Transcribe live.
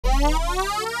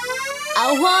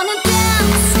I wanna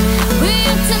dance with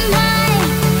you tonight,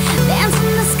 dance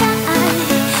in the sky.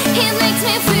 It makes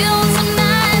me feel so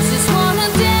nice. Just wanna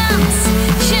dance,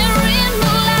 sharing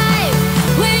my life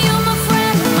with you, my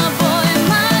friend, my boy,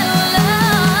 my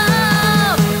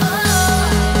love.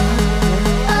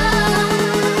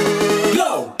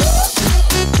 Go!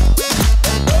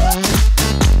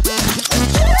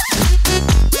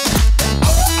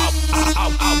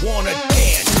 I wanna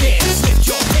dance, dance, lift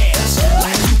your hands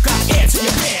like you got ants in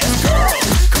your pants. Girls,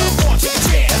 come on, take a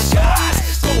chance.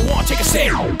 Guys, go on, take a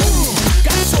stand.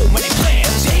 Got so many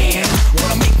plans, damn.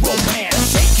 Wanna make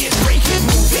romance, shake it, break it,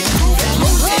 move it,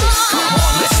 lose it. Come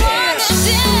on, let's dance.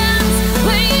 Dance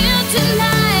with you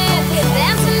tonight,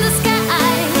 dance in the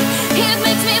sky. It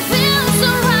makes me feel so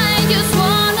right. Just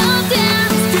wanna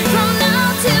dance from now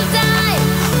till die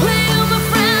with you, my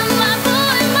friend, my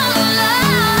boy, my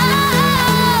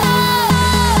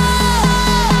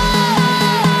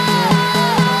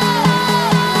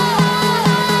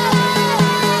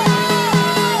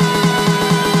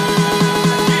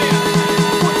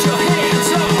Put your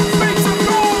hands up, make some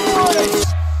noise.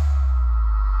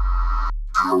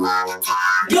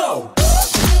 Go!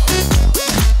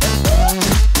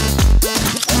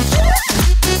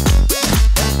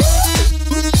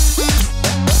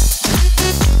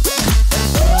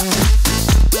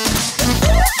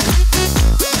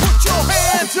 Put your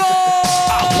hands up!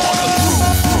 I wanna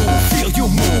groove, feel you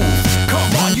move.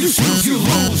 Come on, you snooze, you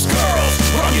lose. Girls,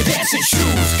 put on your dancing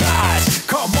shoes. Guys,